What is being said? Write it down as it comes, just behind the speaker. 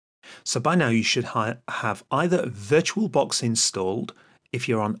So by now you should have either VirtualBox installed if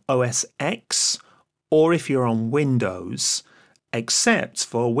you're on OS X or if you're on Windows, except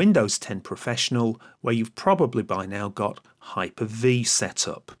for Windows 10 Professional, where you've probably by now got Hyper-V set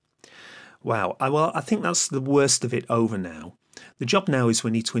up. Wow, well, I think that's the worst of it over now. The job now is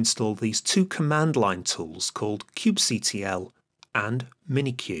we need to install these two command line tools called Kubectl and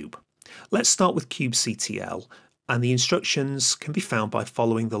Minikube. Let's start with Kubectl, and the instructions can be found by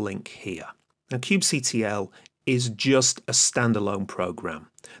following the link here. Now, Kubectl is just a standalone program.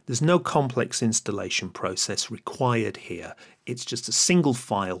 There's no complex installation process required here. It's just a single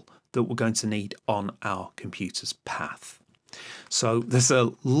file that we're going to need on our computer's path. So there's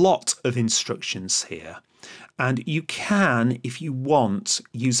a lot of instructions here, and you can, if you want,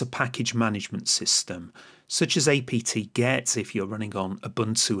 use a package management system such as apt-get if you're running on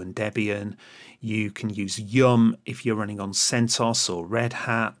Ubuntu and Debian. You can use Yum if you're running on CentOS or Red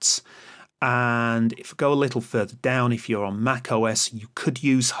Hat. And if we go a little further down, if you're on Mac OS, you could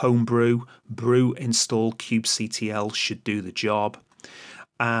use Homebrew. Brew install Kubectl should do the job.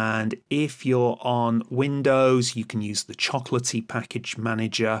 And if you're on Windows, you can use the Chocolatey package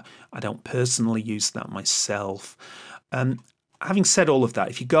manager. I don't personally use that myself. Having said all of that,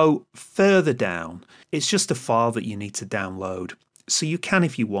 if you go further down, it's just a file that you need to download. So you can,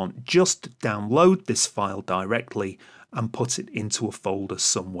 if you want, just download this file directly and put it into a folder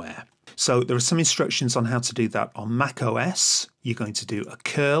somewhere. So there are some instructions on how to do that on Mac OS. You're going to do a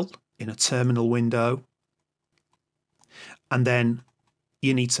curl in a terminal window, and then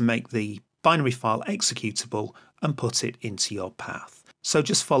you need to make the binary file executable and put it into your path. So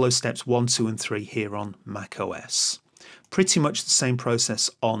just follow steps 1, 2 and 3 here on Mac OS. Pretty much the same process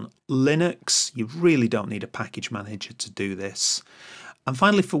on Linux. You really don't need a package manager to do this. And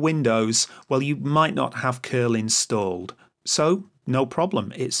finally for Windows, well, you might not have curl installed, so no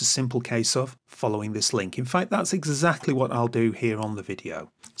problem. It's a simple case of following this link. In fact, that's exactly what I'll do here on the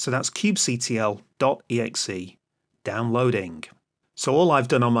video. So that's kubectl.exe downloading. So all I've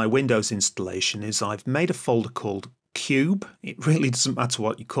done on my Windows installation is I've made a folder called Cube. It really doesn't matter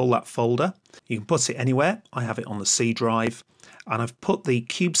what you call that folder. You can put it anywhere. I have it on the C drive, and I've put the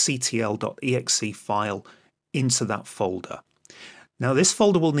kubectl.exe file into that folder. Now this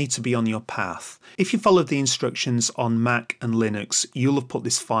folder will need to be on your path. If you followed the instructions on Mac and Linux, you'll have put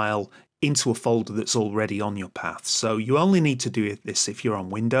this file into a folder that's already on your path. So you only need to do this if you're on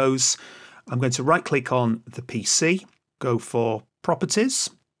Windows. I'm going to right click on the PC, go for Properties,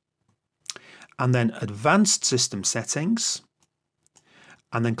 and then Advanced System Settings,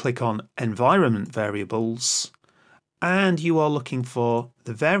 and then click on Environment Variables, and you are looking for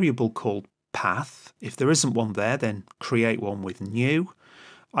the variable called Path. If there isn't one there, then create one with New.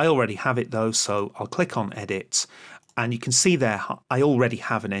 I already have it though, so I'll click on Edit, and you can see there I already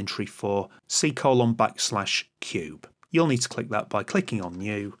have an entry for C:\cube. You'll need to click that by clicking on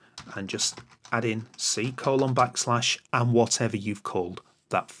New and just add in C:\, and whatever you've called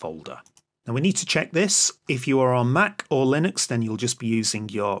that folder. Now we need to check this. If you are on Mac or Linux, then you'll just be using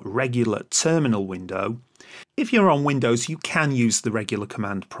your regular terminal window. If you're on Windows, you can use the regular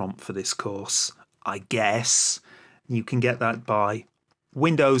command prompt for this course, I guess. You can get that by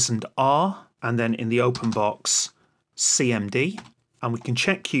Windows and R, and then in the open box, CMD, and we can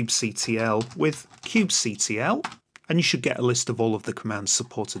check Kubectl with Kubectl, and you should get a list of all of the commands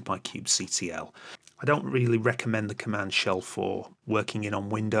supported by Kubectl. I don't really recommend the command shell for working in on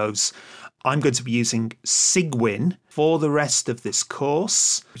Windows. I'm going to be using Cygwin for the rest of this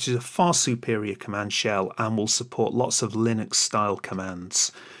course, which is a far superior command shell and will support lots of Linux style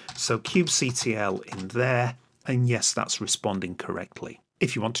commands. So Kubectl in there, and yes, that's responding correctly.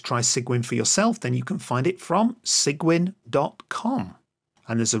 If you want to try Cygwin for yourself, then you can find it from cygwin.com.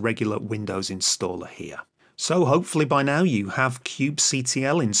 And there's a regular Windows installer here. So hopefully by now you have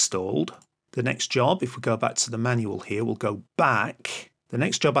Kubectl installed. The next job, if we go back to the manual here, we'll go back. The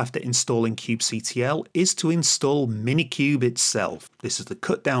next job after installing Kubectl is to install Minikube itself. This is the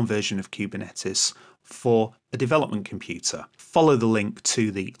cut down version of Kubernetes for a development computer. Follow the link to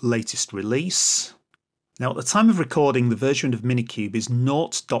the latest release. Now at the time of recording, the version of Minikube is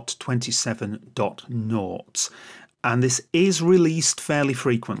 0.27.0. And this is released fairly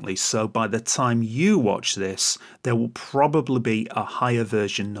frequently, so by the time you watch this, there will probably be a higher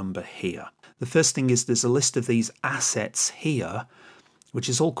version number here. The first thing is there's a list of these assets here, which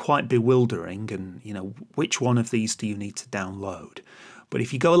is all quite bewildering, and which one of these do you need to download? But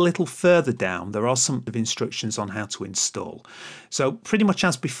if you go a little further down, there are some instructions on how to install. So pretty much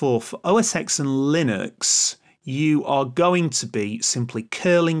as before, for OS X and Linux, you are going to be simply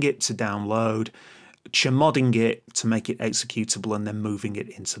curling it to download, chmodding it to make it executable and then moving it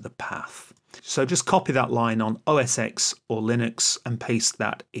into the path. So just copy that line on OS X or Linux and paste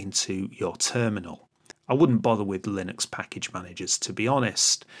that into your terminal. I wouldn't bother with Linux package managers, to be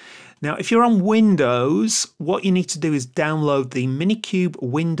honest. Now, if you're on Windows, what you need to do is download the Minikube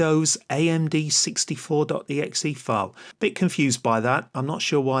Windows AMD64.exe file. Bit confused by that. I'm not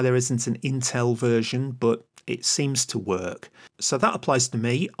sure why there isn't an Intel version, but it seems to work. So that applies to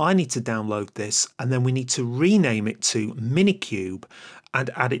me. I need to download this, and then we need to rename it to Minikube and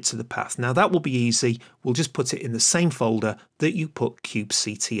add it to the path. Now that will be easy. We'll just put it in the same folder that you put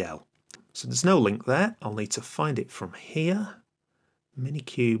Kubectl. So there's no link there. I'll need to find it from here.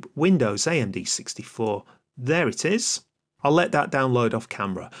 Minikube Windows AMD64. There it is. I'll let that download off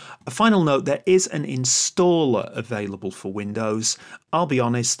camera. A final note, there is an installer available for Windows. I'll be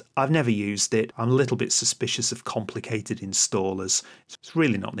honest, I've never used it. I'm a little bit suspicious of complicated installers. It's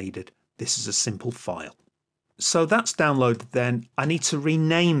really not needed. This is a simple file. So that's downloaded then. I need to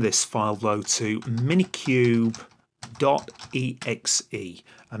rename this file though to minikube.exe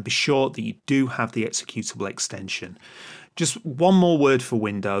and be sure that you do have the executable extension. Just one more word for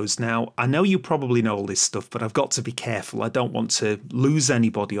Windows. Now, I know you probably know all this stuff, but I've got to be careful. I don't want to lose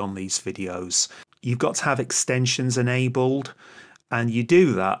anybody on these videos. You've got to have extensions enabled, and you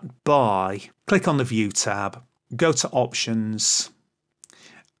do that by click on the View tab, go to Options,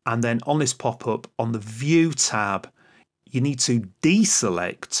 and then on this pop-up on the View tab, you need to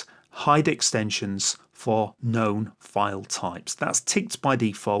deselect Hide Extensions for known file types. That's ticked by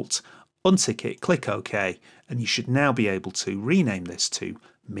default. Untick it, click OK, and you should now be able to rename this to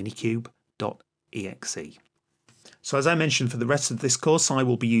minikube.exe. So as I mentioned, for the rest of this course, I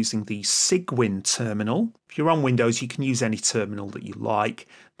will be using the Cygwin terminal. If you're on Windows, you can use any terminal that you like,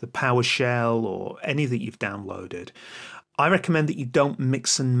 the PowerShell or any that you've downloaded. I recommend that you don't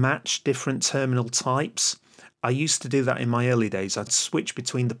mix and match different terminal types. I used to do that in my early days. I'd switch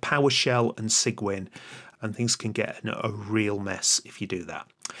between the PowerShell and Cygwin, and things can get a real mess if you do that.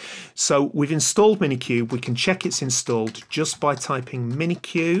 So we've installed Minikube. We can check it's installed just by typing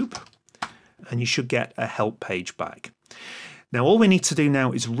Minikube, and you should get a help page back. Now all we need to do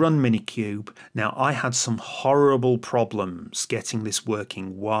now is run Minikube. Now I had some horrible problems getting this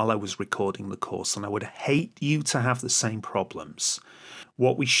working while I was recording the course, and I would hate you to have the same problems.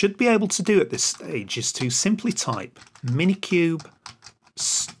 What we should be able to do at this stage is to simply type Minikube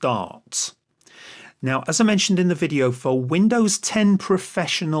start. Now, as I mentioned in the video, for Windows 10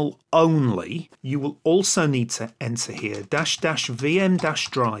 Professional only, you will also need to enter here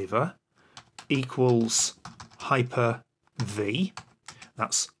 --vm--driver equals -v.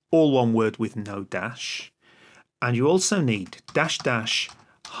 That's all one word with no dash. And you also need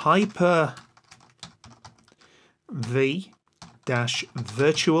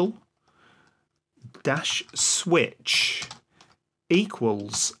 --v-virtual-switch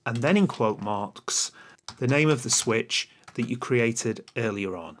equals, and then in quote marks, the name of the switch that you created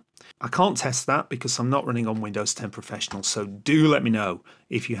earlier on. I can't test that because I'm not running on Windows 10 Professional, so do let me know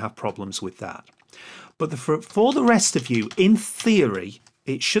if you have problems with that. But for the rest of you, in theory,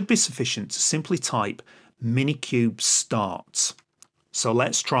 it should be sufficient to simply type Minikube start. So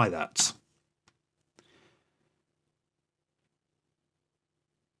let's try that.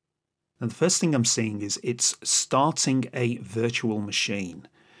 And the first thing I'm seeing is it's starting a virtual machine.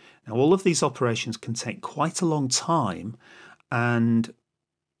 Now all of these operations can take quite a long time, and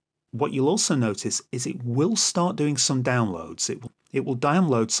what you'll also notice is it will start doing some downloads. It will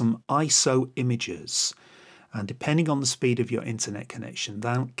download some ISO images, and depending on the speed of your internet connection,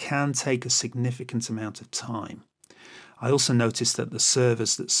 that can take a significant amount of time. I also noticed that the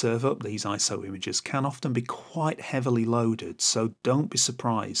servers that serve up these ISO images can often be quite heavily loaded, so don't be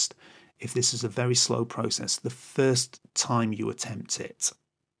surprised if this is a very slow process the first time you attempt it.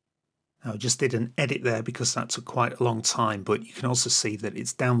 Now, I just did an edit there because that took quite a long time, but you can also see that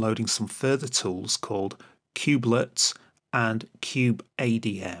it's downloading some further tools called Kubectl and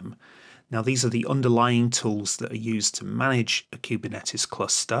Kubectl. Now, these are the underlying tools that are used to manage a Kubernetes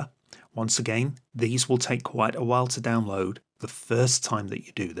cluster. Once again, these will take quite a while to download the first time that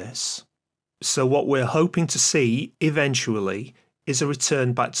you do this. So what we're hoping to see eventually is a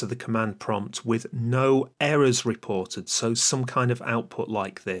return back to the command prompt with no errors reported, so some kind of output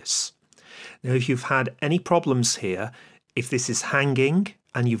like this. Now if you've had any problems here, if this is hanging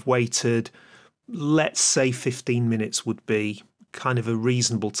and you've waited, let's say 15 minutes would be kind of a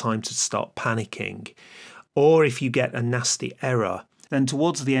reasonable time to start panicking, or if you get a nasty error, then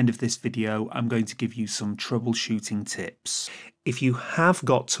towards the end of this video I'm going to give you some troubleshooting tips. If you have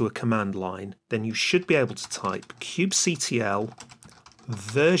got to a command line, then you should be able to type kubectl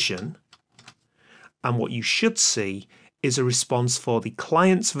version And what you should see is a response for the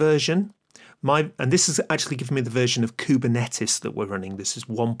client's version. And this has actually given me the version of Kubernetes that we're running. This is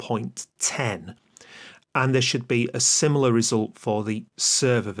 1.10. And there should be a similar result for the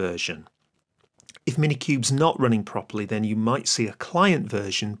server version. If Minikube's not running properly, then you might see a client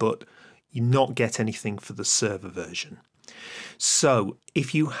version, but you not get anything for the server version. So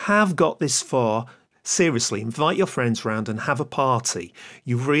if you have got this far, seriously, invite your friends round and have a party.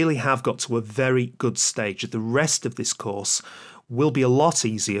 You really have got to a very good stage. The rest of this course will be a lot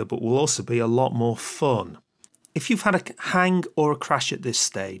easier, but will also be a lot more fun. If you've had a hang or a crash at this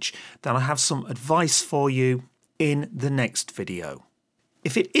stage, then I have some advice for you in the next video.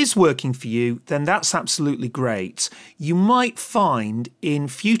 If it is working for you, then that's absolutely great. You might find in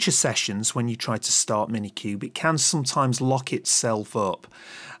future sessions when you try to start Minikube, it can sometimes lock itself up.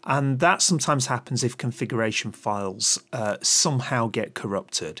 And that sometimes happens if configuration files somehow get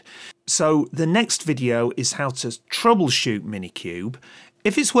corrupted. So the next video is how to troubleshoot Minikube.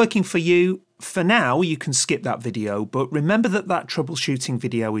 If it's working for you, for now, you can skip that video, but remember that that troubleshooting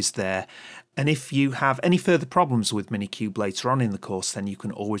video is there. And if you have any further problems with Minikube later on in the course, then you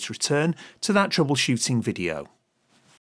can always return to that troubleshooting video.